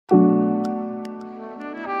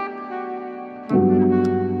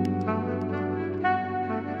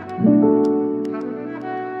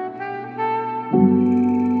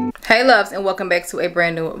Hey loves, and welcome back to a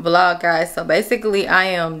brand new vlog, guys. So basically I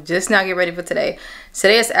am just now getting ready for today.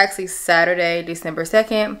 Today is actually Saturday, December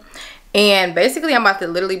 2nd, and basically I'm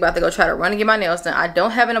literally about to go try to run and get my nails done. I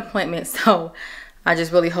don't have an appointment, so I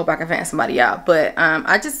just really hope I can find somebody out. But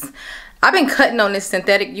I've been cutting on this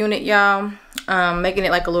synthetic unit, y'all, making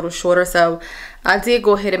it like a little shorter. So I did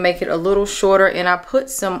go ahead and make it a little shorter, and I put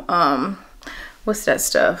some what's that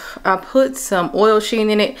stuff? I put some oil sheen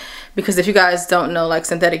in it because if you guys don't know, like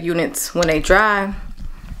synthetic units, when they dry,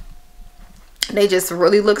 they just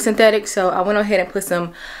really look synthetic. So I went ahead and put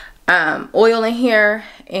some oil in here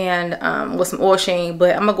and with some oil sheen.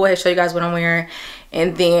 But I'm gonna go ahead and show you guys what I'm wearing,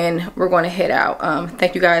 and then we're going to head out.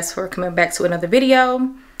 Thank you guys for coming back to another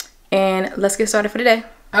video, and let's get started for today.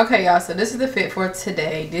 Okay, y'all, so this is the fit for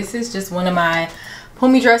today. This is just one of my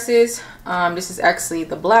Pumi dresses. This is actually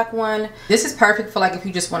the black one. This is perfect for like if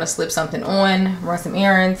you just want to slip something on, run some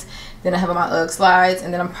errands. Then I have on my UGG slides,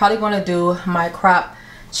 and then I'm probably going to do my crop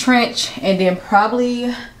trench, and then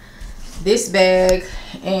probably this bag,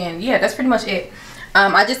 and yeah, that's pretty much it.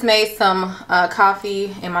 I just made some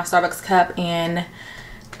coffee in my Starbucks cup, and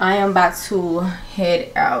I am about to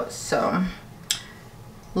head out, so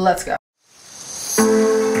let's go.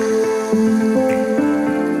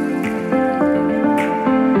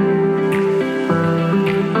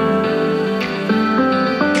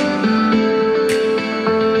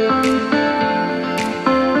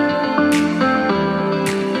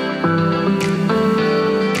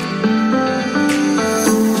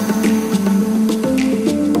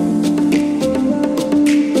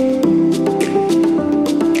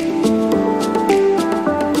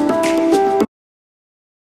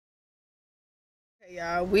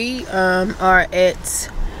 We are at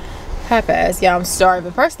Papa's. Yeah, I'm sorry,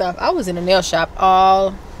 but first off, I was in a nail shop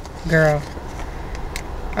I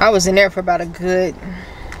was in there for about a good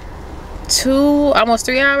almost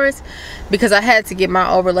 3 hours because I had to get my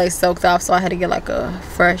overlay soaked off, so I had to get like a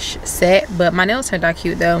fresh set. But my nails turned out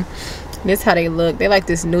cute though. This is how they look. They like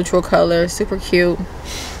this neutral color, super cute.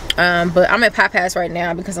 But I'm at Papa's right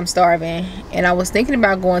now because I'm starving, and I was thinking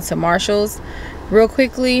about going to Marshall's real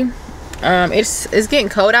quickly. It's getting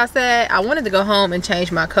cold outside. I wanted to go home and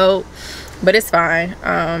change my coat, but it's fine.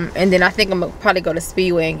 And then I think I'm gonna probably go to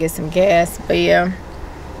Speedway and get some gas. But yeah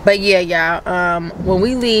y'all, when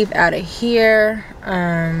we leave out of here,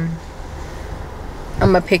 I'm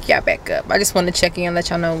gonna pick y'all back up. I just want to check in and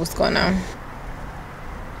let y'all know what's going on.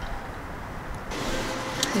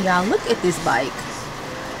 Y'all, look at this bike.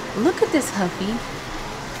 Look at this Huffy.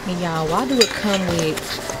 And y'all, why do it come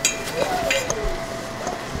with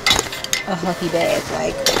a Huffy bag?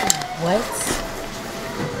 Like, what?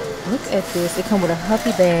 Look at this. It comes with a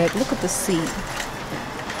Huffy bag. Look at the seat.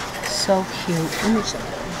 So cute. Let me show you.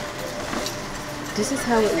 This is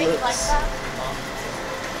how it looks.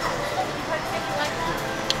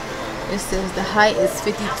 It says the height is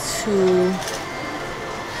 52.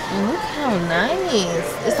 And look how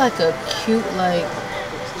nice. It's like a cute, like,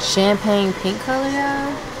 champagne pink color,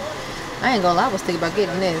 y'all. I ain't gonna lie, I was thinking about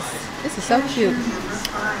getting this. This is so cute.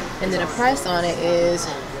 And then the price on it is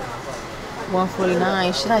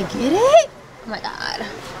 $149. Should I get it? Oh my god,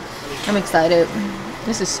 I'm excited.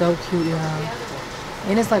 This is so cute, y'all.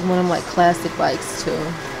 And it's like one of them like classic bikes too.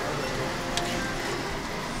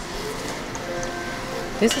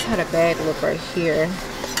 This is how the bag look right here.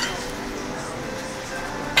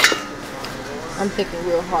 I'm thinking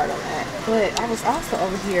real hard on that. But I was also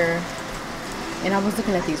over here and I was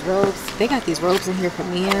looking at these robes. They got these robes in here for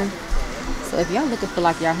men. So if y'all looking for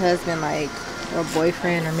like your husband, like, or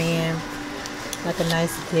boyfriend or man, like a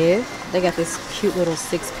nice gift, they got this cute little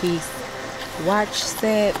 6-piece watch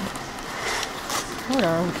set. Hold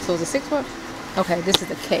on, so the 6 one? Okay, this is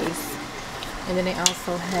the case. And then they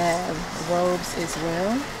also have robes as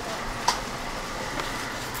well.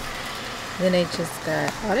 Then they just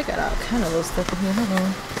got, oh, they got all kind of little stuff in here. Hold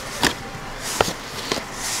on.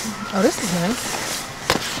 Oh, this is nice.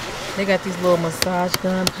 They got these little massage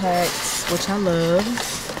gun packs, which I love.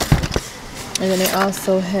 And then they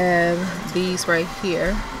also have these right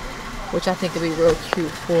here, which I think would be real cute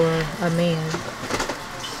for a man.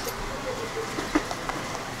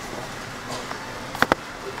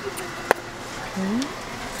 Okay.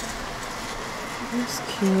 That's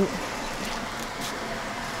cute.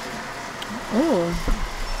 Oh,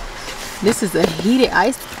 this is a heated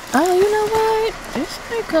ice. Oh, you know what? This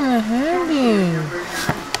might come in handy.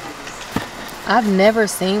 I've never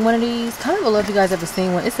seen one of these. Comment below if you guys ever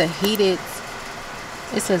seen one. It's a heated,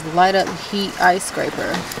 it says light up heat ice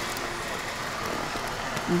scraper.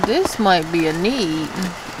 This might be a need.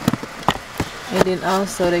 And then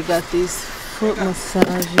also they got these foot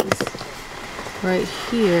massages. right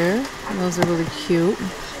here. Those are really cute.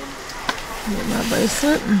 Get my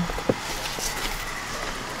bracelet.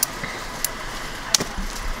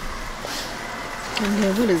 And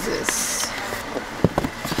then what is this?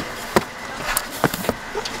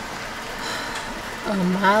 A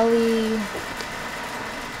Molly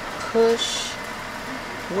Push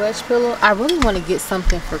wedge pillow. I really want to get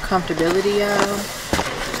something for comfortability, y'all.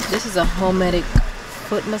 This is a homemade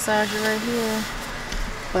foot massager right here.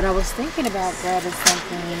 But I was thinking about grabbing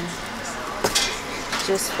something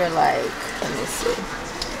just for like, let me see.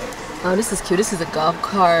 Oh, this is cute. This is a golf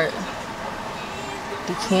cart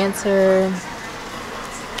decanter.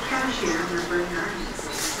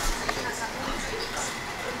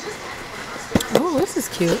 Oh, this is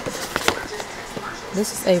cute.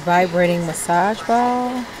 This is a vibrating massage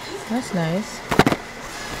ball. That's nice.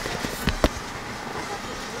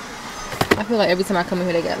 I feel like every time I come in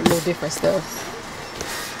here, they got a little different stuff.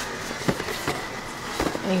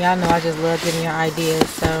 And y'all know I just love giving y'all ideas.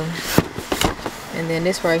 So, and then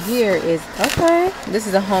this right here is, okay, this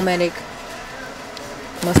is a homemade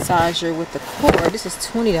massager with the cord. This is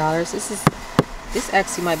 $20. This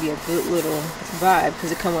actually might be a good little vibe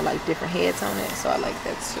because it comes with like different heads on it, so I like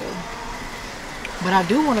that too. But I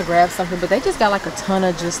do want to grab something, but they just got like a ton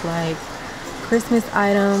of just like Christmas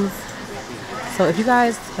items. So if you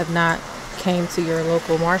guys have not came to your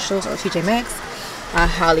local Marshalls or TJ Maxx, I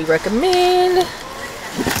highly recommend,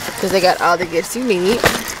 because they got all the gifts you need.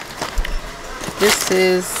 This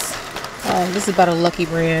is about a Lucky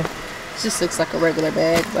brand. It just looks like a regular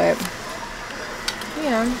bag, but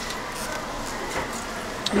yeah.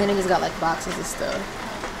 And then it just got like boxes of stuff.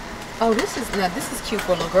 Oh, this is cute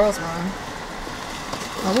for a little girl's room.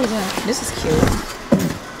 Oh, what is that? This is cute.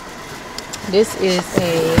 This is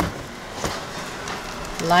a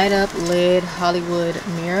light up LED Hollywood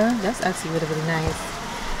mirror. That's actually really, really nice.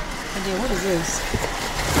 And then what is this?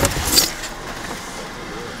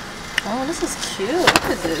 Oh, this is cute. Look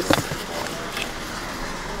at this.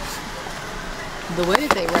 The way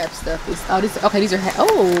that they wrap stuff is, oh, this, okay, these are,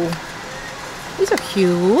 oh, these are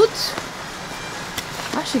cute.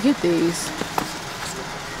 I should get these.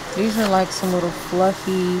 These are like some little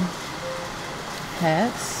fluffy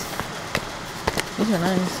hats. These are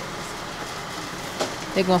nice.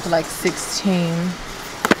 They're going for like $16.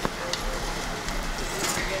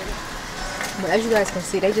 But as you guys can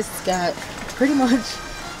see, they just got pretty much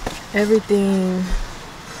everything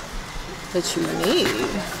that you need.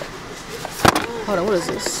 Hold on, what is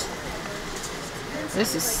this?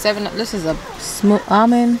 This is a smooth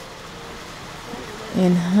almond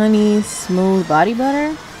and honey smooth body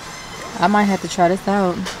butter. I might have to try this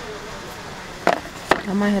out.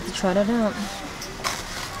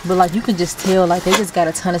 But like, you can just tell, like, they just got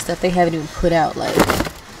a ton of stuff they haven't even put out. Like,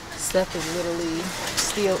 stuff is literally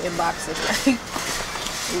still in boxes. Like,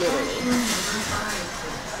 literally.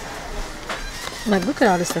 Like, look at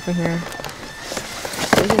all this stuff in here.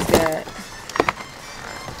 They just got,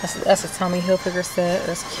 that's a Tommy Hilfiger set.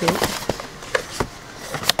 That's cute.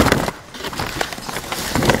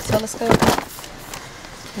 There's a telescope.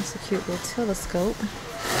 That's a cute little telescope.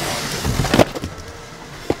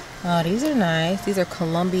 Oh, these are nice. These are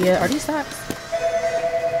Columbia. Are these socks?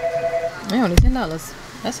 They only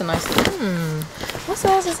 $10. That's a nice one. What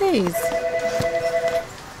size is these?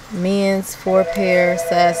 Men's 4-pair,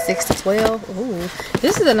 size 6 to 12. Ooh,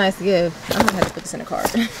 this is a nice gift. I'm gonna have to put this in the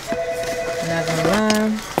cart. Not gonna lie.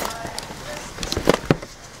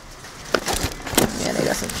 Yeah, they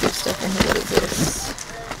got some cute stuff in here. What is this?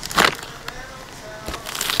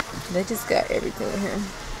 They just got everything in here.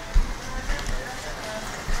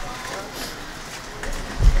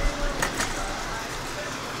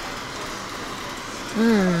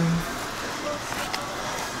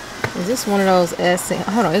 Is this one of those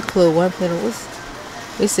hold on, it includes one pillow.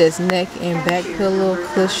 It says neck and back pillow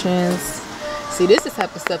cushions. See, this is the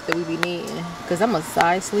type of stuff that we be needing, because I'm a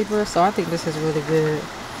side sleeper, so I think this is really good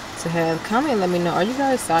to have. Comment and let me know, are you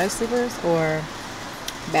guys side sleepers or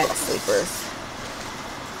back sleepers?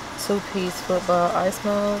 2-piece football ice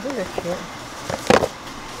mold. These are cute.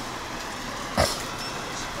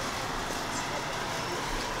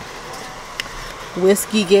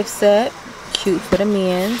 Whiskey gift set. Cute for the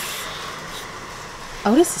men's.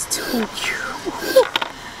 Oh, this is too cute.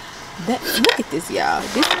 Look at this, y'all.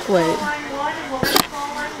 This, wait,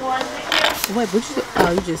 what you,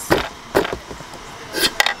 oh,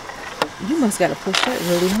 you must gotta push that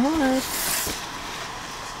really hard.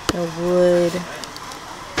 The wood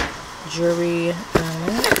jewelry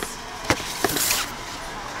ornaments.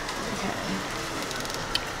 Okay.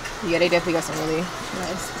 Yeah, they definitely got some really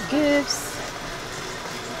nice gifts.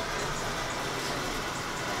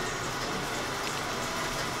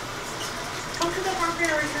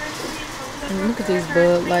 And look at these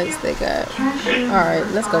bug lights they got. Alright,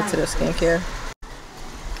 let's go to their skincare.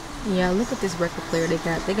 Yeah, look at this record player they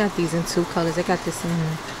got. They got these in 2 colors. They got this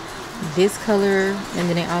in this color, and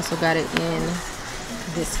then they also got it in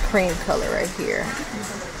this cream color right here.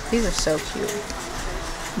 These are so cute.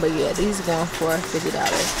 But yeah, these are going for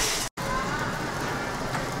 $50.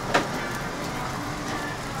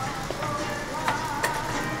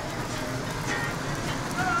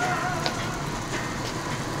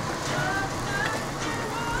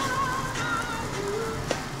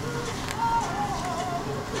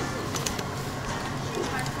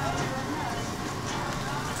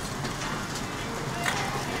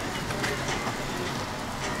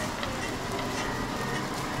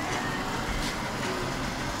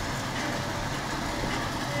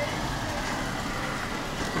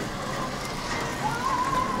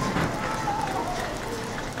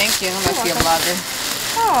 Thank you. I'm going to be a blogger.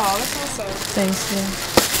 Oh, that's awesome. Thanks, yeah.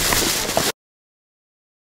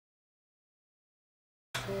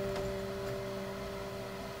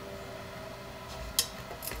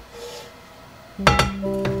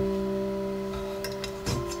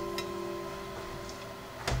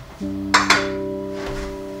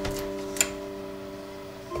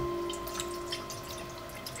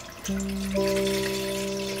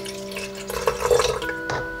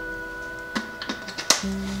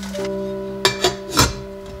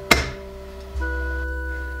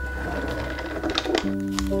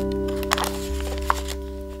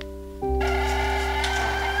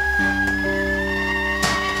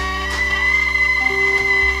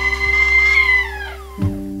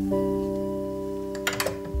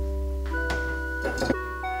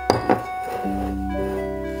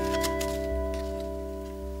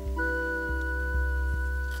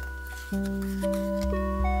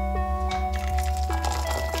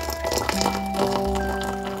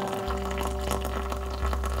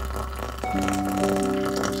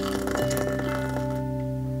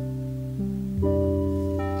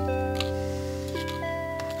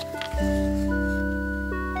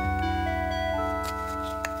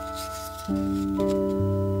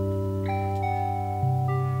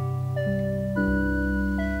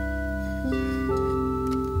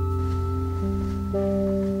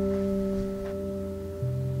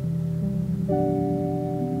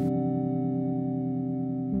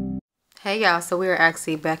 Hey y'all, so we're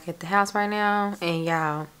actually back at the house right now, and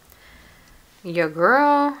y'all, your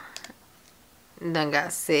girl done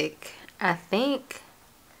got sick. I think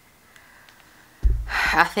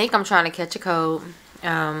I'm trying to catch a cold.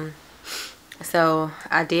 So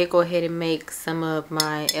I did go ahead and make some of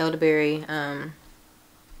my elderberry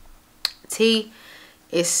tea.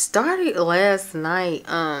 It started last night.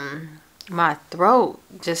 My throat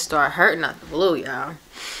just started hurting out the blue, y'all.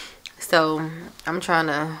 So I'm trying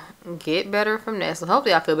to get better from that. So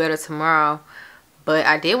hopefully I feel better tomorrow. But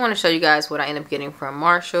I did want to show you guys what I ended up getting from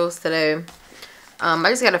Marshall's today. I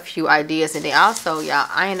just got a few ideas, and then also, y'all,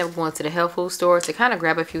 I ended up going to the health food store to kind of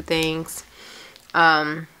grab a few things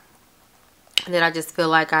that I just feel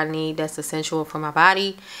like I need, that's essential for my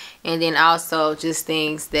body, and then also just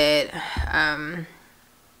things that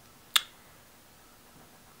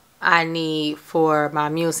I need for my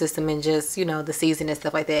immune system, and just, you know, the season and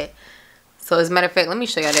stuff like that. So as a matter of fact, let me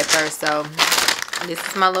show y'all that first. So this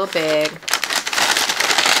is my little bag.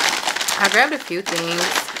 I grabbed a few things.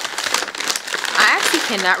 I actually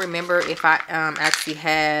cannot remember if I actually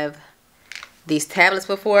have these tablets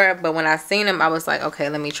before, but when I seen them, I was like, okay,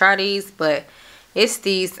 let me try these. But it's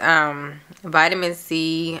these vitamin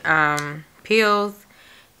C pills,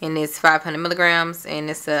 and it's 500 milligrams, and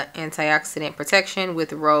it's a antioxidant protection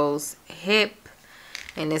with rose hip,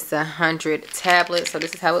 and it's 100 tablets. So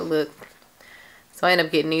this is how it looked. So I ended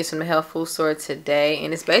up getting these from the health food store today,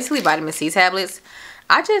 and it's basically vitamin C tablets.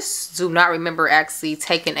 I just do not remember actually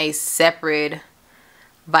taking a separate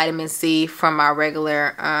vitamin C from my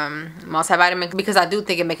regular multivitamin, because I do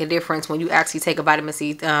think it make a difference when you actually take a vitamin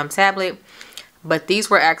C tablet. But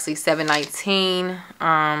these were actually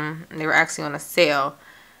 $7.19. They were actually on a sale,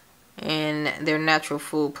 and they're Natural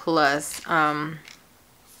Food Plus. I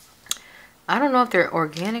don't know if they're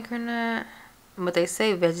organic or not, but they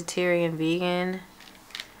say vegetarian, vegan,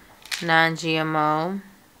 non-GMO.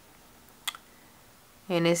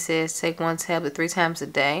 And it says take 1 tablet 3 times a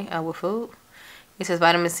day with food. It says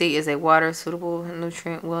vitamin C is a water suitable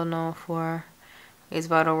nutrient well known for its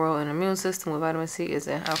vital role in the immune system. With vitamin C is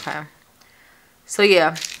a, okay. So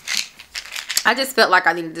yeah, I just felt like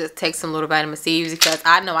I needed to take some little vitamin C, because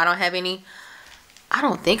I know I don't have any. I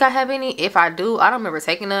don't think I have any. If I do, I don't remember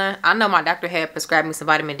taking none. I know my doctor had prescribed me some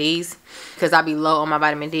vitamin D's because I be low on my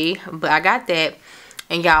vitamin D, but I got that.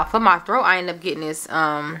 And y'all, for my throat, I ended up getting this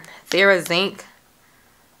Zinc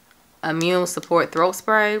Immune Support Throat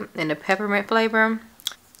Spray in the peppermint flavor.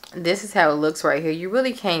 This is how it looks right here. You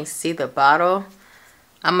really can't see the bottle.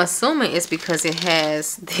 I'm assuming it's because it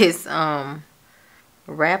has this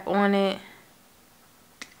wrap on it.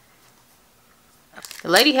 The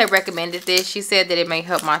lady had recommended this. She said that it may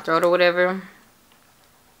help my throat or whatever,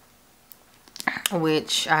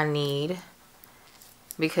 which I need.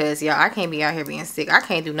 Because, y'all, I can't be out here being sick. I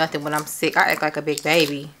can't do nothing when I'm sick. I act like a big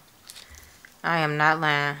baby. I am not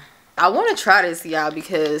lying. I want to try this, y'all,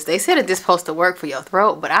 because they said that this supposed to work for your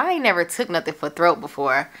throat. But I ain't never took nothing for throat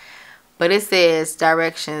before. But it says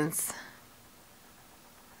directions.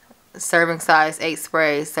 Serving size 8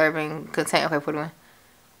 sprays. Serving contain. Okay, put it in.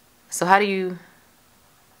 So how do you...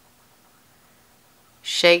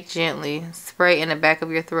 Shake gently. Spray in the back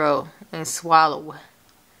of your throat. And swallow.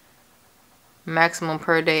 Maximum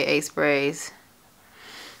per day 8 sprays.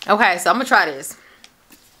 Okay, so I'm gonna try this,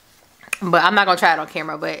 but I'm not gonna try it on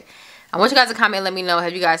camera. But I want you guys to comment and let me know,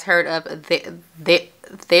 have you guys heard of the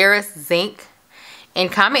Zinc?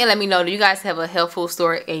 And comment and let me know, do you guys have a health food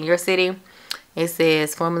store in your city? It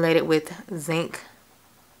says formulated with zinc.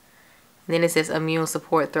 Then it says immune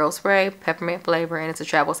support throat spray, peppermint flavor, and it's a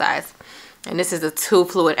travel size. And this is a 2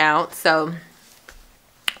 fluid ounce. So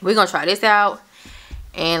we're gonna try this out.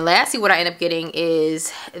 And lastly, what I end up getting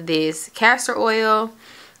is this castor oil.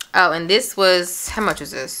 Oh, and this was, how much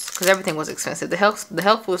was this? Because everything was expensive. The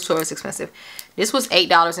health food store is expensive. This was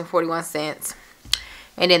 $8.41.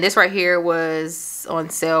 And then this right here was on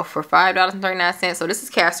sale for $5.39. So this is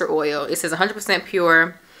castor oil. It says 100%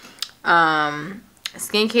 pure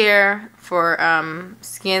skincare for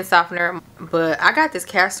skin softener. But I got this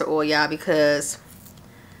castor oil, y'all, because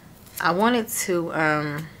I wanted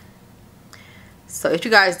to... So if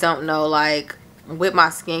you guys don't know, like with my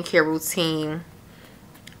skincare routine,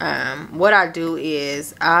 what I do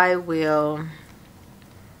is I'll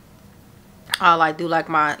like do like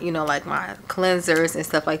my, you know, like my cleansers and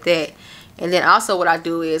stuff like that. And then also what I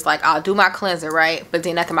do is like I'll do my cleanser, right? But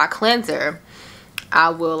then after my cleanser, I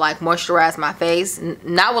will like moisturize my face.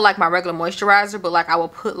 Not with like my regular moisturizer, but like I will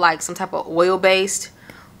put like some type of oil-based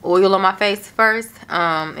oil on my face first.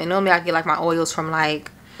 And normally I get like my oils from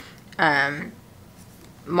like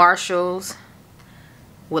Marshalls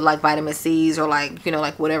with like vitamin C's or like, you know,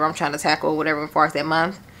 like whatever I'm trying to tackle, whatever as far as that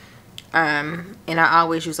month. And I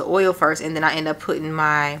always use the oil first, and then I end up putting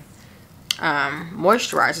my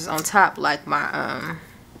moisturizers on top, like my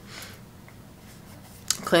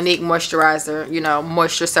Clinique moisturizer, you know,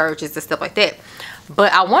 moisture surges and stuff like that.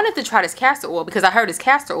 But I wanted to try this castor oil because I heard this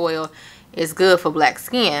castor oil is good for black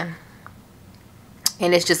skin,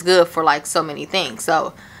 and it's just good for like so many things.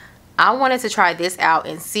 So I wanted to try this out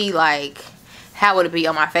and see like how would it be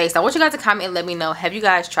on my face. I want you guys to comment and let me know, have you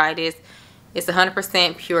guys tried this? It's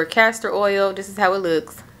 100% pure castor oil. This is how it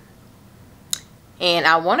looks. And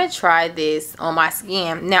I want to try this on my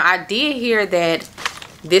skin. Now I did hear that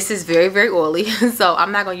this is very, very oily. So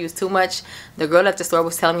I'm not going to use too much. The girl at the store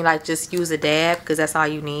was telling me like just use a dab because that's all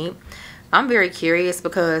you need. I'm very curious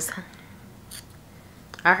because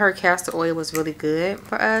I heard castor oil was really good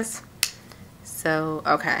for us. So,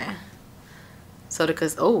 okay. So,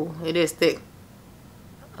 because, oh, it is thick.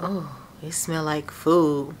 Oh, it smells like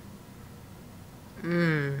food.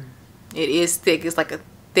 It is thick. It's like a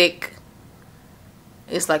thick,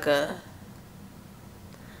 it's like a,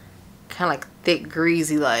 kind of like thick,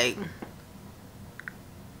 greasy, like,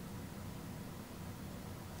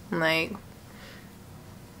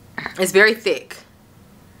 it's very thick.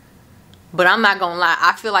 But I'm not gonna lie,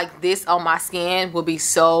 I feel like this on my skin will be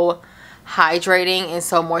so hydrating and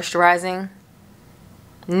so moisturizing.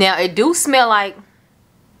 Now it do smell like,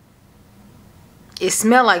 it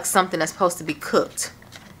smells like something that's supposed to be cooked.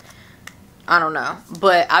 I don't know,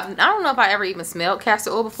 but I don't know if I ever even smelled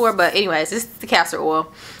castor oil before. But anyways, this is the castor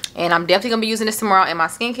oil, and I'm definitely gonna be using this tomorrow in my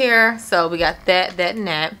skincare. So we got that, and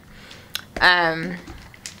that. And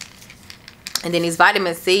then these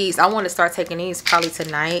vitamin C's, I want to start taking these probably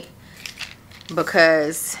tonight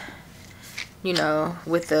because, you know,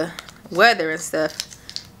 with the weather and stuff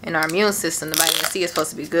in our immune system, the vitamin C is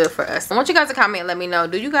supposed to be good for us. I want you guys to comment and let me know,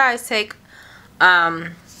 do you guys take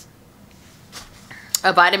a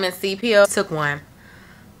vitamin C pill? I took one,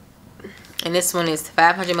 and this one is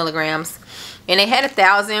 500 milligrams, and they had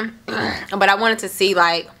 1,000, but I wanted to see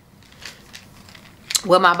like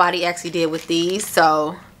what my body actually did with these.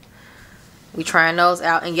 So we trying those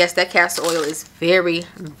out. And yes, that castor oil is very,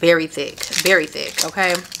 very thick, very thick.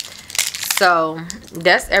 Okay, so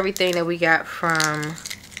that's everything that we got from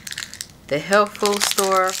the health food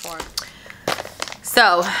store.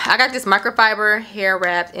 So I got this microfiber hair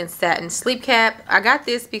wrapped in satin sleep cap. I got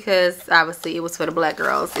this because obviously it was for the black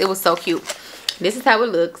girls. It was so cute. This is how it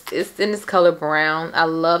looks. It's in this color brown. I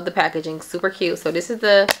love the packaging, super cute. So this is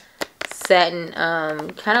the satin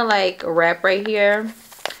kind of like wrap right here.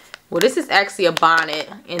 Well, this is actually a bonnet,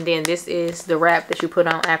 and then this is the wrap that you put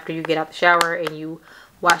on after you get out the shower and you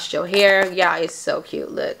washed your hair. Yeah, it's so cute.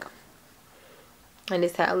 Look, and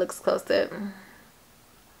this is how it looks close up.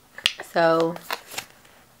 So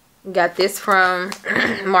got this from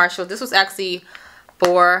Marshall. This was actually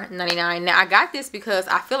 $4.99. Now I got this because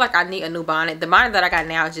I feel like I need a new bonnet. The bonnet that I got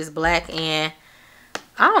now is just black, and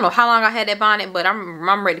I don't know how long I had that bonnet, but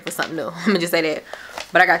I'm ready for something new. Let me just say that.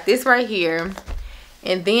 But I got this right here.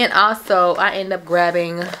 And then also I end up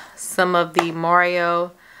grabbing some of the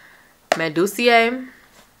Mario Medusier.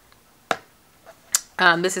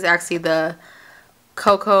 This is actually the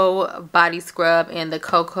Cocoa Body Scrub and the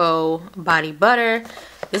Cocoa Body Butter.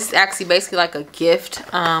 This is actually basically like a gift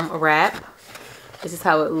wrap. This is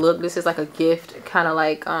how it looks. This is like a gift, kind of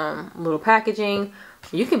like little packaging.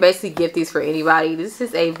 You can basically gift these for anybody. This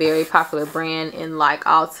is a very popular brand in like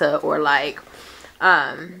Ulta or like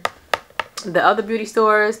the other beauty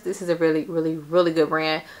stores. This is a really good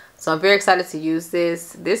brand, so I'm very excited to use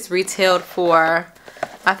this. This retailed for,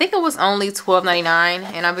 I think it was only $12.99,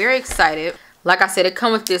 and I'm very excited. Like I said, it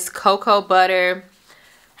comes with this cocoa butter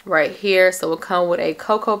right here. So it comes with a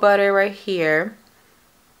cocoa butter right here,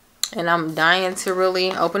 and I'm dying to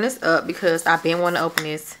really open this up because I've been wanting to open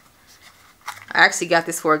this. I actually got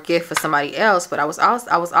this for a gift for somebody else, but I was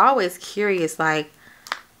always curious, like,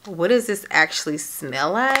 what does this actually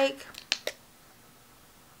smell like?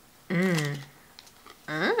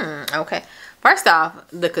 Okay. First off,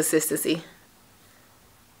 the consistency.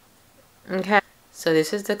 Okay. So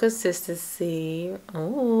this is the consistency.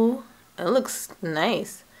 Oh, it looks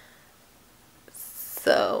nice.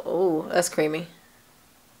 So, oh, that's creamy.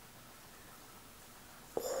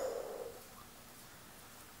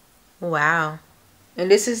 Wow. And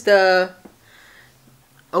this is the,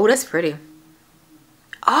 oh, that's pretty.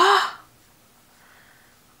 Ah.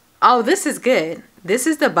 Oh, this is good. This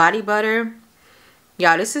is the body butter.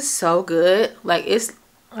 Y'all, this is so good. Like, it's,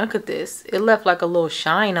 look at this. It left like a little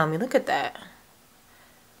shine on me. Look at that.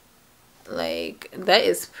 Like, that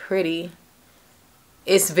is pretty.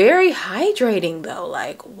 It's very hydrating though.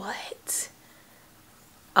 Like, what?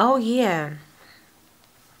 Oh yeah.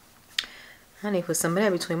 I need to put some of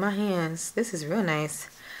that between my hands. This is real nice.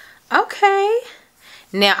 Okay.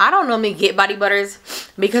 Now, I don't normally get body butters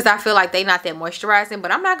because I feel like they not that moisturizing.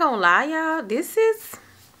 But I'm not going to lie, y'all. This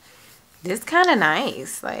kind of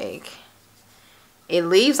nice. Like, it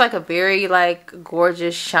leaves like a very like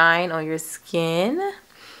gorgeous shine on your skin.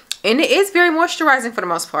 And it is very moisturizing for the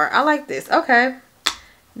most part. I like this. Okay.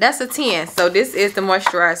 That's a 10. So this is the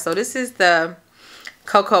moisturizer. So this is the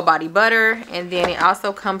Cocoa Body Butter. And then it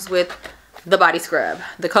also comes with the body scrub,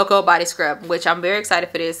 the Cocoa Body Scrub, which I'm very excited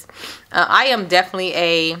for this. I am definitely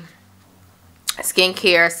a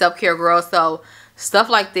skincare, self-care girl, so stuff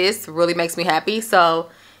like this really makes me happy. So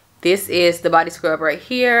this is the body scrub right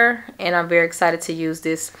here, and I'm very excited to use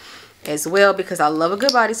this as well because I love a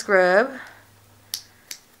good body scrub.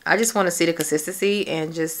 I just want to see the consistency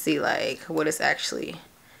and just see like what it's actually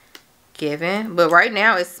giving. But right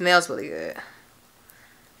now it smells really good.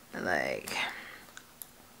 Like,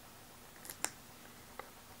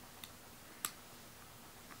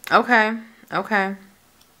 okay, okay,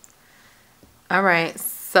 all right.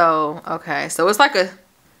 So okay, so it's like a,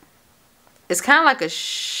 it's kind of like a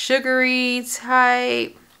sugary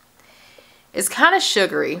type. It's kind of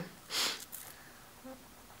sugary.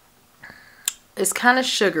 It's kind of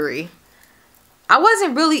sugary. I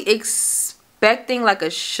wasn't really expecting like a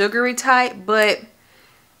sugary type, but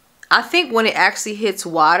I think when it actually hits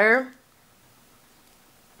water,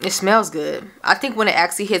 it smells good. I think when it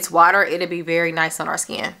actually hits water, it'll be very nice on our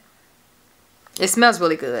skin. It smells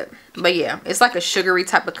really good. But yeah, it's like a sugary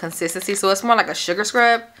type of consistency, so it's more like a sugar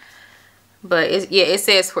scrub. But it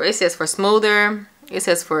says for smoother, it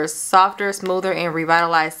says for softer, smoother, and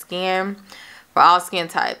revitalized skin for all skin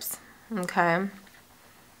types. Okay.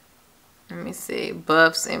 Let me see.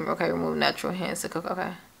 Buffs and okay, remove natural hints to cook.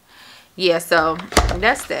 Okay. Yeah, so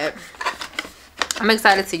that's that. I'm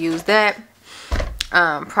excited to use that.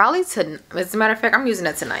 Probably to, as a matter of fact, I'm using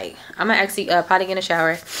that tonight. I'm gonna actually probably get in the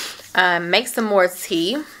shower, make some more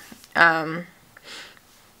tea, and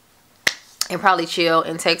probably chill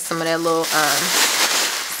and take some of that little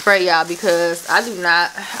spray, y'all, because I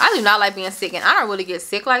do not like being sick, and I don't really get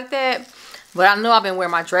sick like that. But I know I've been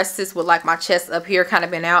wearing my dresses with like my chest up here kind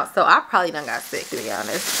of been out, so I probably done got sick, to be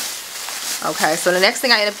honest. Okay, so the next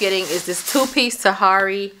thing I end up getting is this two-piece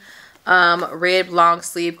Tahari red long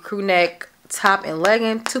sleeve crew neck top and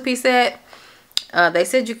legging two-piece set. They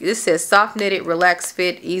said this says soft knitted, relaxed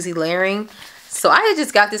fit, easy layering. So I had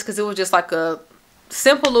just got this because it was just like a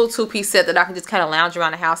simple little two-piece set that I can just kind of lounge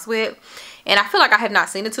around the house with. And I feel like I have not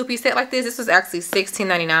seen a two-piece set like this. This was actually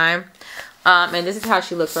 $16.99. And this is how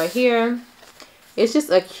she looks right here. It's just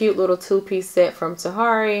a cute little two-piece set from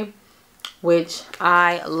Tahari, which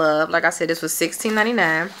I love. Like I said, this was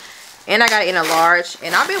 $16.99. And I got it in a large.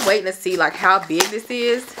 And I've been waiting to see like how big this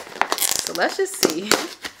is. So let's just see.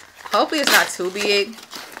 Hopefully it's not too big.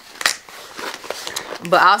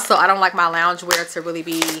 But also I don't like my loungewear to really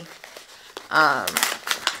be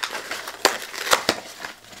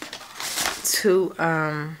too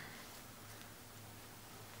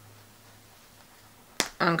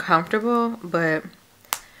uncomfortable. But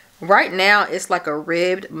right now it's like a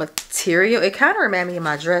ribbed material. It kind of reminds me of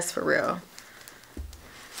my dress for real.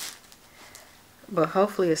 But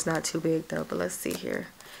hopefully it's not too big though. But let's see here.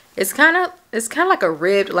 It's kind of like a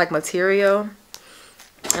ribbed like material.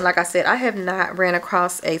 And like I said, I have not ran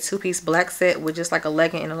across a two-piece black set with just like a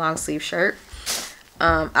legging and a long sleeve shirt.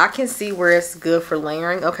 I can see where it's good for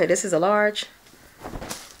layering. Okay, this is a large.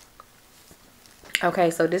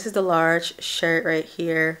 Okay, so this is the large shirt right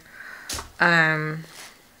here. Let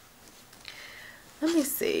me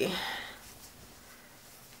see.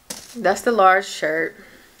 That's the large shirt.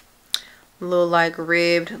 A little like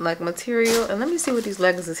ribbed like material. And let me see what these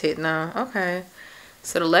leggings is hitting now. Okay.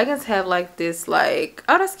 So the leggings have like this like,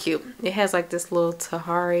 oh, that's cute. It has like this little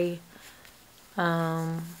Tahari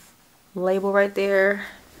label right there.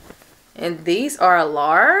 And these are a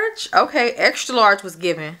large. Okay, extra large was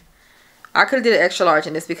given. I could have did an extra large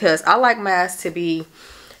in this because I like mine to be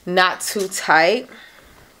not too tight.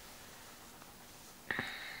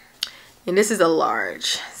 And this is a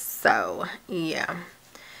large. So yeah.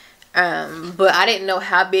 But I didn't know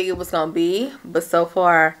how big it was gonna be. But so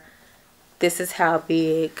far, this is how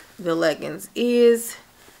big the leggings is.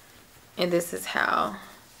 And this is how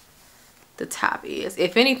the top is.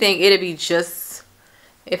 If anything, it'll be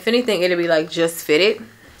like just fitted.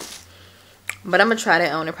 But I'm gonna try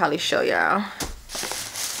that on and probably show y'all.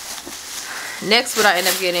 Next, what I end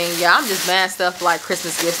up getting, yeah, I'm just buying stuff like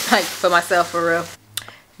Christmas gifts, like for myself for real.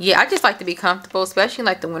 Yeah, I just like to be comfortable, especially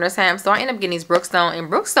like the winter time. So I end up getting these Brookstone, and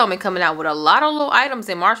Brookstone been coming out with a lot of little items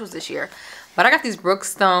in Marshalls this year. But I got these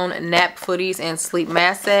Brookstone nap footies and sleep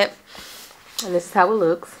mask set, and this is how it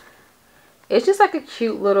looks. It's just like a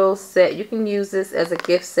cute little set. You can use this as a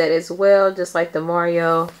gift set as well, just like the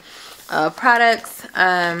Mario products.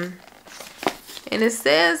 And it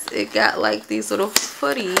says it got like these little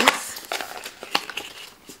footies.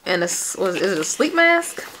 And is it a sleep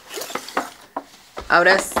mask? Oh,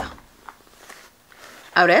 that's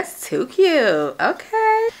too cute.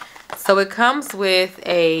 Okay. So it comes with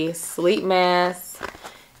a sleep mask.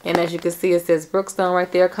 And as you can see, it says Brookstone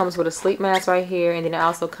right there. It comes with a sleep mask right here. And then it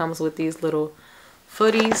also comes with these little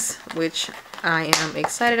footies, which I am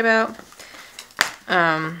excited about.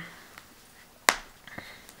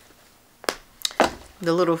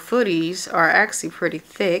 The little footies are actually pretty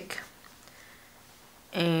thick.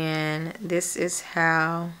 And this is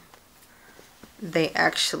how they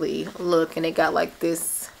actually look. And they got like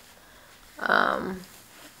this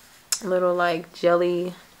little like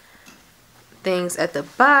jelly things at the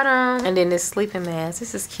bottom. And then this sleeping mask.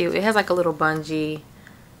 This is cute. It has like a little bungee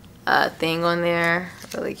thing on there.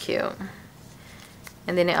 Really cute.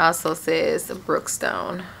 And then it also says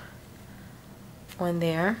Brookstone on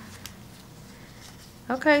there.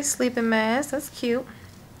 Okay, sleeping mask. That's cute.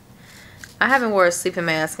 I haven't worn a sleeping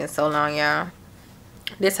mask in so long, y'all.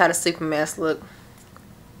 This is how the sleeping mask look.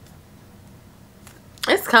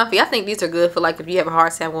 It's comfy. I think these are good for like if you have a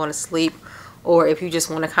hard time going to sleep, or if you just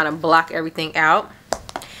want to kind of block everything out.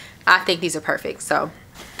 I think these are perfect. So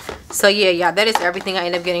yeah, that is everything I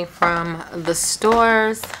end up getting from the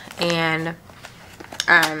stores. And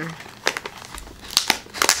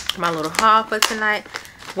my little haul for tonight.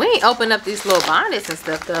 We ain't open up these little bonnets and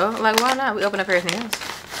stuff though. Like, why not? We open up everything else.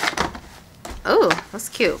 Oh, that's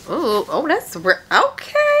cute. Oh, that's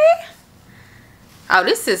okay. Oh,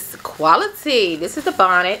 this is quality. This is the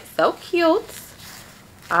bonnet. So cute.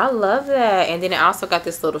 I love that. And then it also got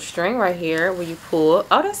this little string right here where you pull.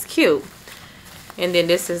 Oh, that's cute. And then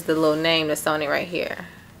this is the little name that's on it right here.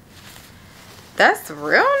 That's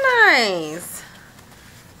real nice.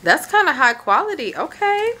 That's kind of high quality.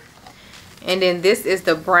 Okay. And then this is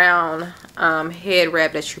the brown head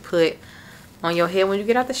wrap that you put on your head when you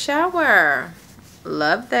get out the shower.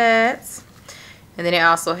 Love that. And then it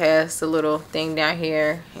also has the little thing down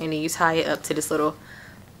here, and then you tie it up to this little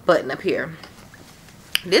button up here.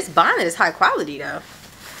 This bonnet is high quality though.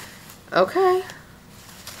 Okay.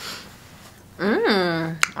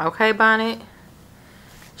 Okay, bonnet.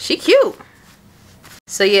 She cute.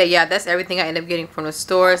 So yeah, that's everything I ended up getting from the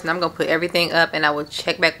stores, and I'm gonna put everything up and I will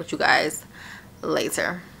check back with you guys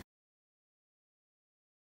later.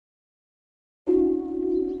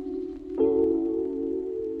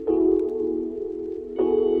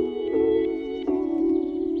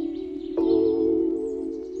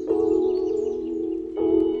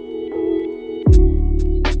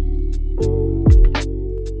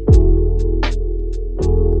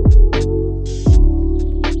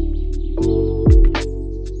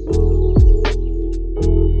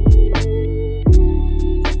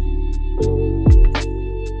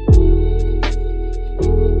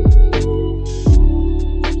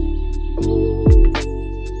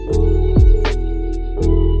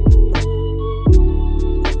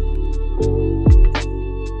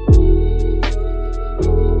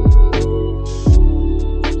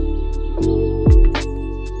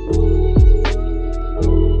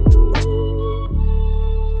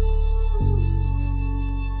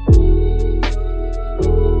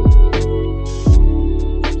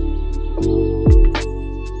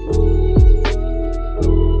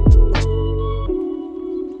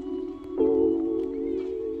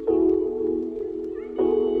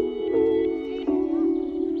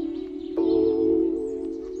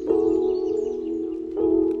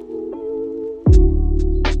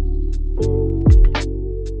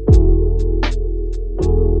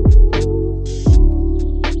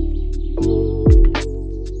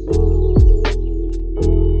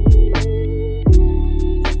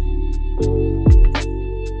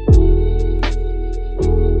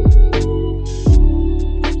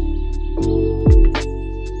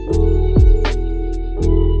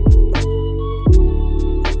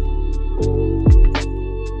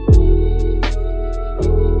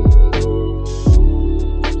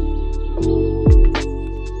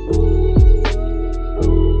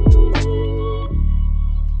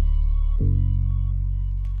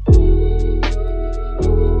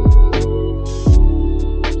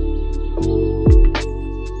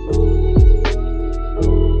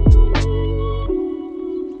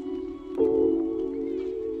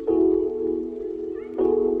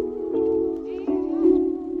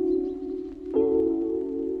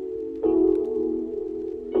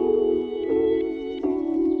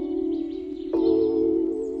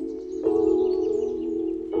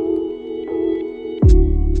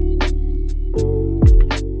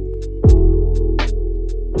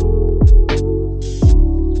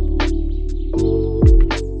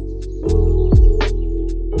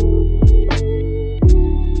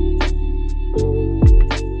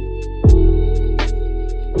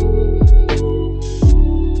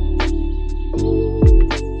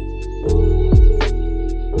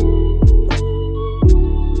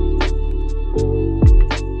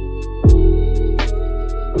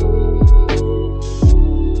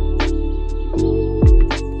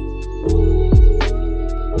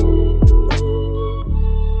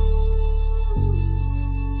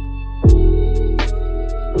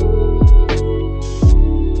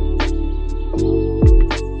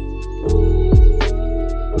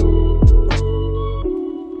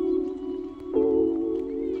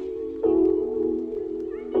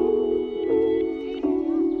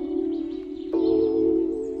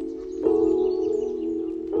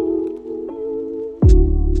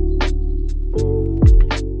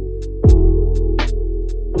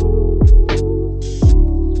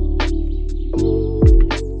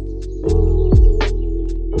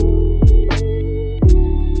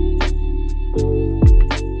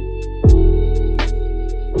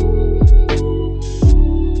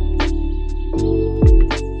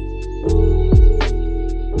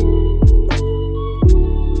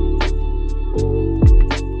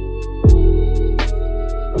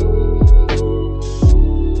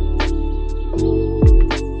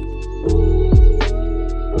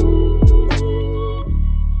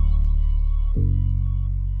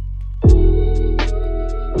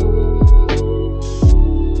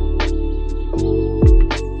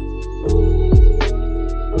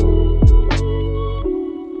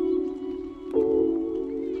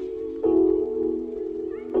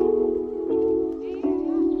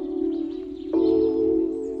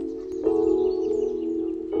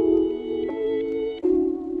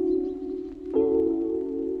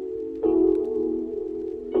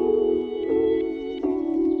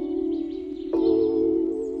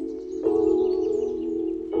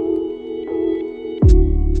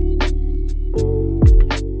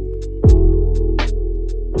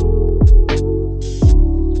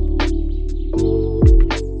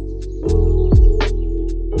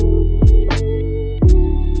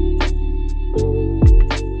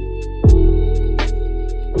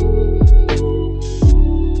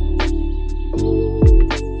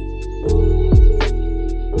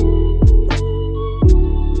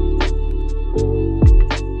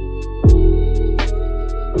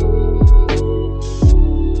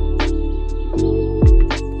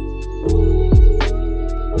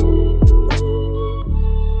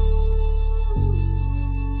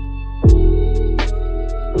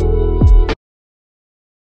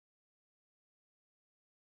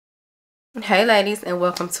 Hey ladies, and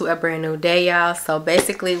welcome to a brand new day, y'all. So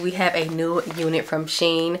basically we have a new unit from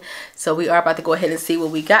SHEIN, so we are about to go ahead and see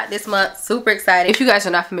what we got this month. Super excited. If you guys are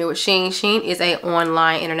not familiar with SHEIN, SHEIN is an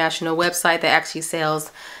online international website that actually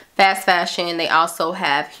sells fast fashion. They also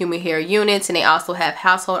have human hair units, and they also have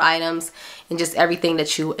household items and just everything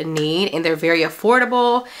that you need, and they're very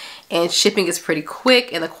affordable, and shipping is pretty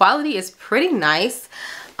quick, and the quality is pretty nice.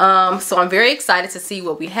 So I'm very excited to see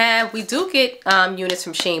what we have. We do get units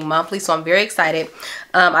from SHEIN monthly, so I'm very excited.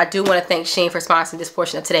 I do want to thank SHEIN for sponsoring this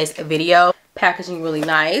portion of today's video. Packaging really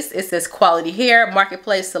nice. It says quality hair,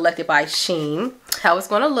 marketplace selected by SHEIN. How it's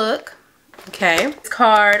going to look. Okay. This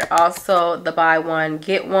card, also the buy one,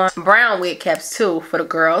 get one. Brown wig caps too for the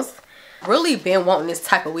girls. Really been wanting this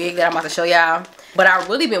type of wig that I'm about to show y'all. But I've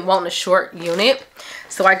really been wanting a short unit.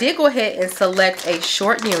 So I did go ahead and select a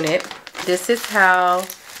short unit. This is how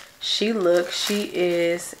she looks. She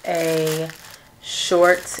is a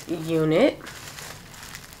short unit.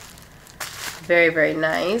 Very, very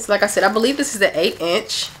nice. Like I said, I believe this is an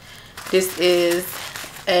 8-inch. This is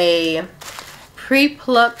a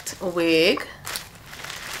pre-plucked wig.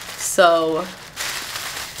 So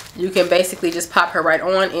you can basically just pop her right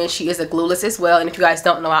on, and she is a glueless as well. And if you guys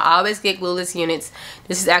don't know, I always get glueless units.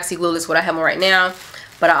 This is actually glueless, what I have on right now.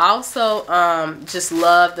 But I also just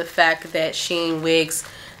love the fact that SHEIN wigs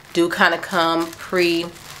do kind of come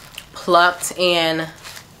pre-plucked, and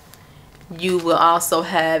you will also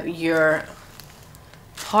have your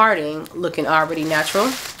parting looking already natural.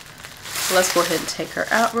 So let's go ahead and take her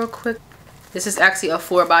out real quick. This is actually a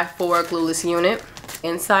 4x4 glueless unit.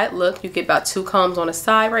 Inside look, you get about 2 combs on the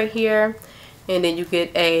side right here, and then you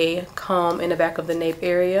get a comb in the back of the nape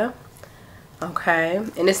area. Okay,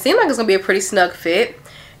 and it seems like it's gonna be a pretty snug fit.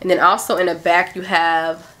 And then also in the back you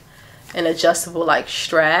have an adjustable like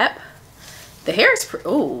strap. The hair is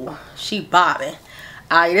ooh, she bobbing.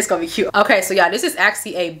 It's gonna be cute. Okay, so yeah, this is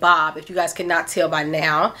actually a bob. If you guys cannot tell by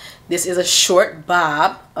now, this is a short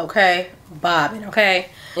bob. Okay, bobbing. Okay,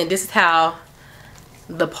 and this is how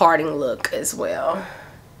the parting look as well.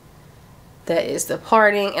 That is the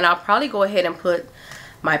parting, and I'll probably go ahead and put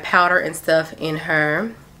my powder and stuff in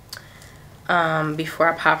her before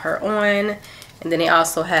I pop her on. And then they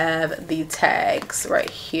also have the tags right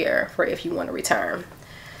here for if you want to return.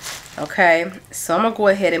 Okay, so I'm gonna go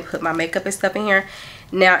ahead and put my makeup and stuff in here.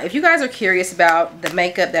 Now, if you guys are curious about the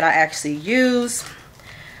makeup that I actually use,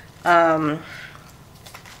 I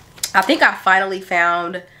think I finally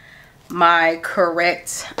found my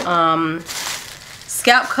correct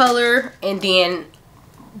scalp color, and then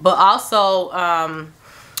but also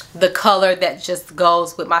the color that just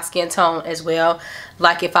goes with my skin tone as well.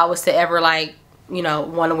 Like if I was to ever, like, you know,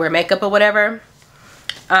 want to wear makeup or whatever.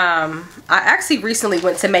 I actually recently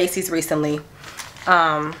went to Macy's recently,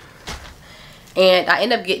 and I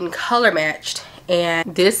ended up getting color matched,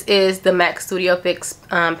 and this is the MAC Studio Fix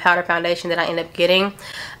powder foundation that I ended up getting.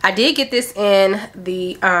 I did get this in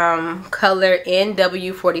the color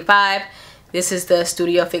NW45. This is the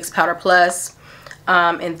Studio Fix Powder Plus,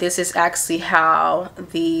 and this is actually how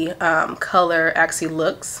the color actually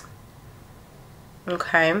looks.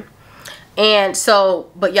 Okay, and so,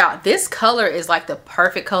 but yeah, this color is like the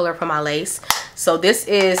perfect color for my lace. So this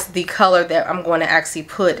is the color that I'm going to actually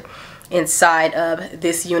put inside of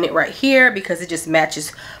this unit right here, because it just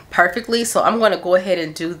matches perfectly. So I'm going to go ahead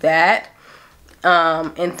and do that,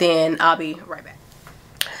 and then I'll be right back.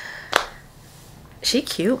 She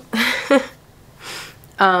cute.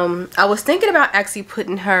 I was thinking about actually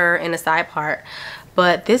putting her in the side part,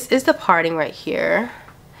 but this is the parting right here.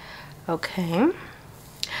 Okay,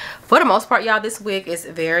 for the most part, y'all, this wig is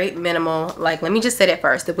very minimal. Like, let me just say that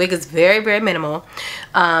first, the wig is very, very minimal.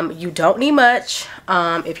 You don't need much.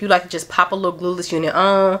 If you like to just pop a little glueless unit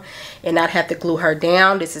on and not have to glue her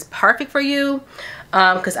down, this is perfect for you,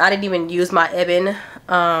 because I didn't even use my Ebin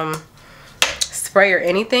spray or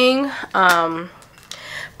anything.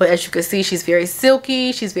 But as you can see, she's very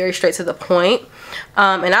silky. She's very straight to the point.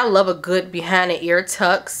 And I love a good behind the ear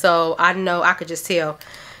tuck. So I know I could just tell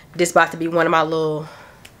this about to be one of my little,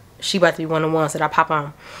 she about to be one of the ones that I pop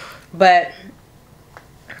on. But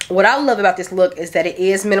what I love about this look is that it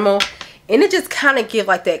is minimal. And it just kind of gives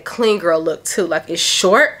like that clean girl look too. Like, it's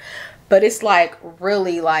short, but it's like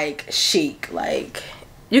really like chic. Like,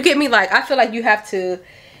 you get me? Like, I feel like you have to,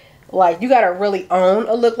 like, you gotta really own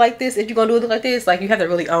a look like this. If you're gonna do a look like this, like, you have to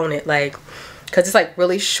really own it, like, because it's like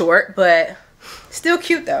really short but still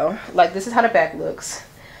cute though. Like, this is how the back looks.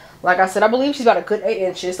 Like I said, I believe she's about a good 8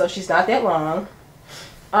 inches, so she's not that long.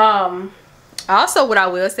 Also, what I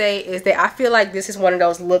will say is that I feel like this is one of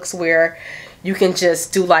those looks where you can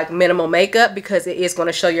just do like minimal makeup, because it is going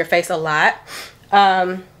to show your face a lot.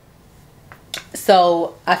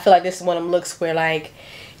 So I feel like this is one of them looks where like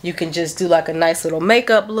you can just do like a nice little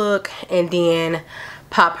makeup look and then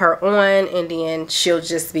pop her on, and then she'll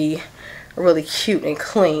just be really cute and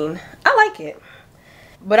clean. I like it.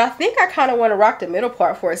 But I think I kind of want to rock the middle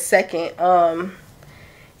part for a second.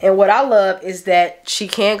 And what I love is that she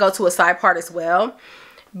can go to a side part as well,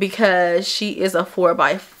 because she is a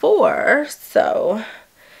 4x4. So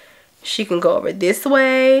she can go over this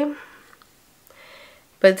way,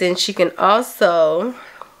 but then she can also,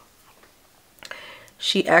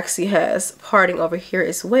 she actually has parting over here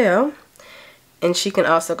as well, and she can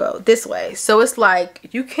also go this way. So it's like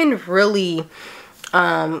you can really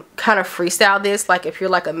kind of freestyle this, like if you're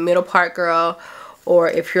like a middle part girl or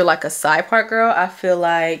if you're like a side part girl. I feel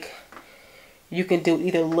like you can do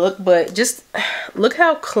either look, but just look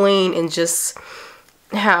how clean and just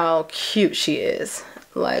how cute she is.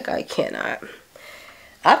 Like, I cannot.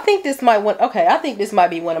 I think this might I think this might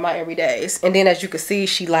be one of my everydays. And then as you can see,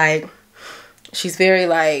 she's very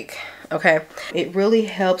like, okay, it really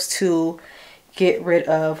helps to get rid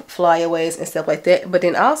of flyaways and stuff like that. But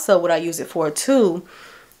then also what I use it for too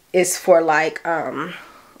is for like when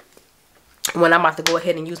I'm about to go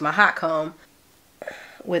ahead and use my hot comb.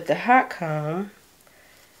 With the hot comb,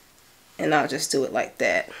 and I'll just do it like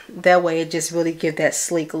that. That way it just really give that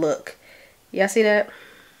sleek look. Y'all see that?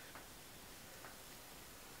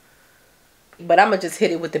 But I'm gonna just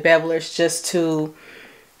hit it with the bevelers just to,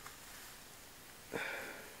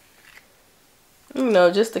 you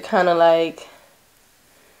know, just to kind of like,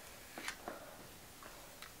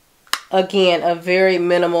 again, a very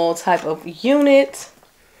minimal type of unit.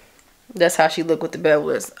 That's how she look with the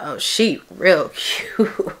bevelers. Oh, she real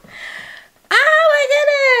cute. Oh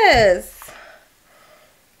my goodness.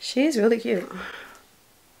 She's really cute.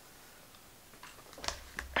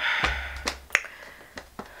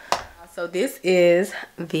 So this is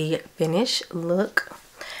the finished look.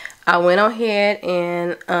 I went on ahead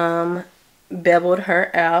and beveled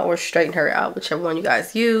her out, or straightened her out, whichever one you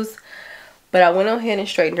guys use. But I went on ahead and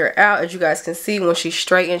straightened her out. As you guys can see, when she's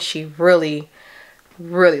straightened, she really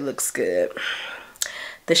looks good.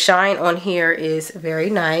 The shine on here is very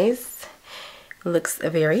nice. Looks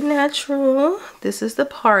very natural. This is the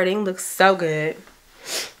parting. Looks so good.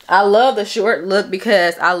 I love the short look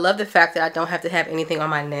because I love the fact that I don't have to have anything on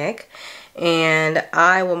my neck. And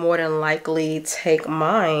I will more than likely take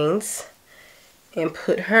mine and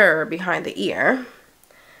put her behind the ear,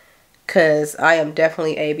 because I am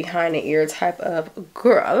definitely a behind the ear type of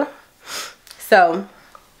girl. So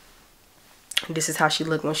this is how she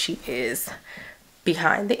look when she is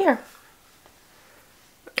behind the ear.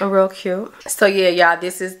 Real cute. So yeah, y'all,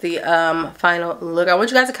 this is the final look. I want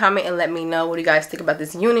you guys to comment and let me know what you guys think about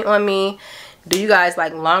this unit on me. Do you guys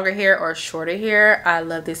like longer hair or shorter hair? I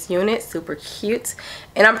love this unit. Super cute.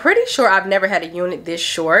 And I'm pretty sure I've never had a unit this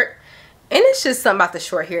short. And it's just something about the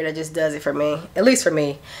short hair that just does it for me. At least for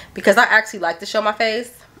me. Because I actually like to show my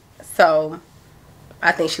face. So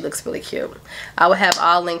I think she looks really cute. I will have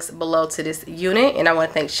all links below to this unit, and I want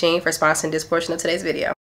to thank SHEIN for sponsoring this portion of today's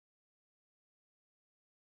video.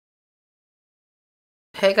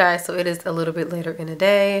 Hey guys, so it is a little bit later in the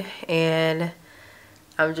day, and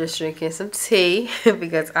I'm just drinking some tea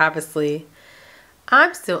because obviously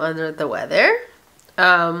I'm still under the weather.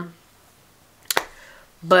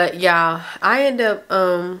 But y'all, I end up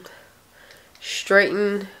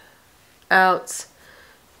straightening out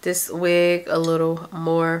this wig a little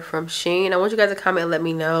more from SHEIN. I want you guys to comment and let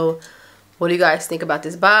me know, what do you guys think about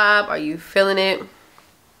this bob? Are you feeling it?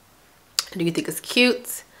 Do you think it's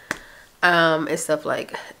cute? And stuff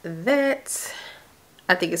like that.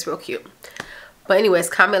 I think it's real cute. But anyways,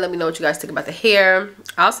 comment, let me know what you guys think about the hair.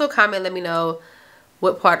 Also comment, let me know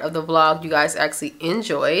what part of the vlog you guys actually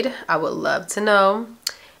enjoyed. I would love to know.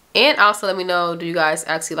 And also let me know, do you guys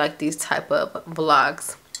actually like these type of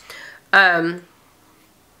vlogs?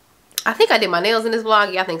 I think I did my nails in this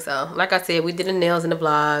vlog. Yeah, I think so. Like I said, we did the nails in the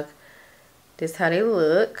vlog. This is how they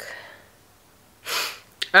look.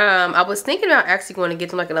 I was thinking about actually going to get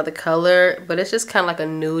them like another color, but it's just kind of like a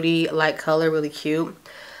nudie light color, really cute.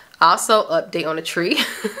 Also, update on the tree.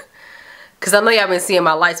 Because I know y'all been seeing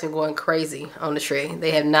my lights been going crazy on the tree.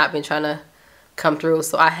 They have not been trying to come through.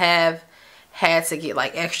 So I have had to get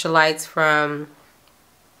like extra lights from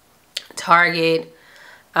Target.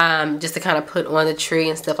 Just to kind of put on the tree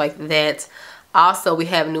and stuff like that. Also, we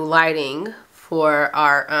have new lighting for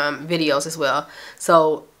our videos as well.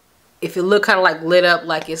 So if it look kind of like lit up,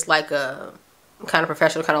 like it's like a kind of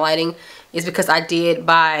professional kind of lighting, it's because I did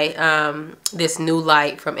buy this new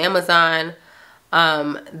light from Amazon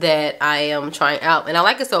that I am trying out, and I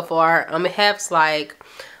like it so far. It has like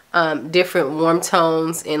different warm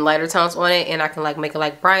tones and lighter tones on it, and I can like make it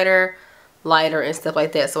like brighter, lighter, and stuff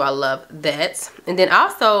like that. So I love that. And then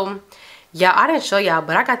also, y'all, I didn't show y'all,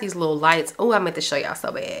 but I got these little lights. Oh, I meant to show y'all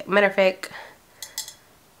so bad. Matter of fact,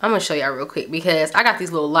 I'm gonna show y'all real quick because I got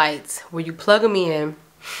these little lights where you plug them in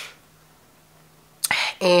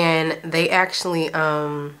and they actually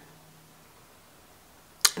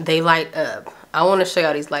they light up. I want to show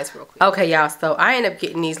y'all these lights real quick. Okay, y'all, so I ended up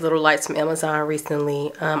getting these little lights from Amazon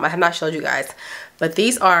recently. I have not showed you guys, but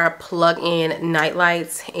these are plug-in night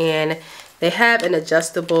lights, and they have an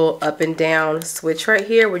adjustable up and down switch right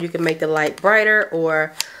here where you can make the light brighter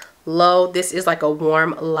or low. This is like a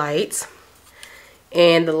warm light,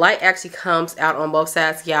 and the light actually comes out on both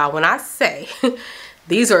sides. Y'all, when I say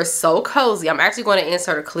these are so cozy, I'm actually going to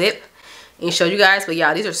insert a clip and show you guys, but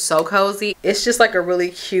y'all, these are so cozy. It's just like a really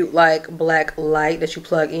cute like black light that you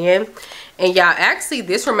plug in. And y'all, actually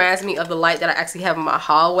this reminds me of the light that I actually have in my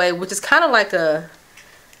hallway, which is kind of like a,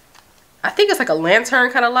 I think it's like a lantern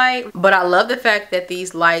kind of light. But I love the fact that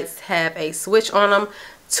these lights have a switch on them.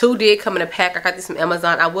 2 did come in a pack. I got these from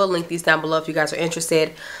Amazon. I will link these down below if you guys are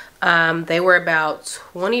interested. They were about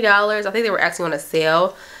 $20. I think they were actually on a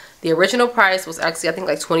sale. The original price was actually, I think,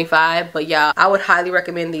 like $25. But yeah, I would highly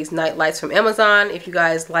recommend these night lights from Amazon if you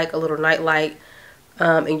guys like a little night light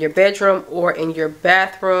in your bedroom or in your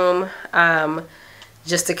bathroom,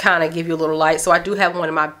 just to kind of give you a little light. So I do have one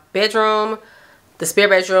in my bedroom, the spare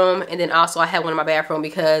bedroom, and then also I have one in my bathroom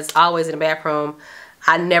because always in the bathroom,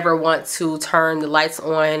 I never want to turn the lights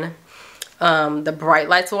on, the bright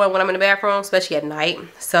lights on when I'm in the bathroom, especially at night.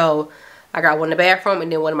 So I got one in the bathroom and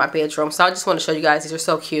then one in my bedroom. So I just want to show you guys. These are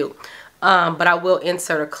so cute. But I will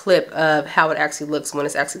insert a clip of how it actually looks when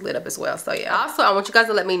it's actually lit up as well. So yeah. Also, I want you guys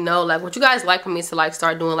to let me know like what you guys like for me to like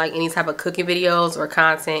start doing like any type of cooking videos or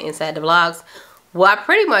content inside the vlogs. Well, I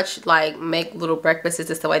pretty much like make little breakfasts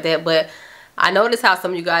and stuff like that. But I noticed how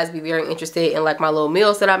some of you guys be very interested in like my little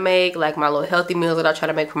meals that I make, like my little healthy meals that I try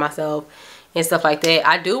to make for myself and stuff like that.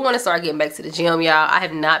 I do want to start getting back to the gym, y'all. I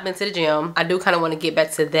have not been to the gym. I do kind of want to get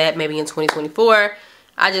back to that maybe in 2024.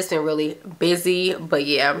 I just been really busy, but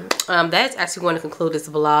yeah, that's actually going to conclude this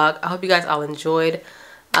vlog. I hope you guys all enjoyed.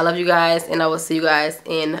 I love you guys, and I will see you guys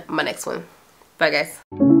in my next one. Bye,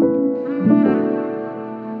 guys.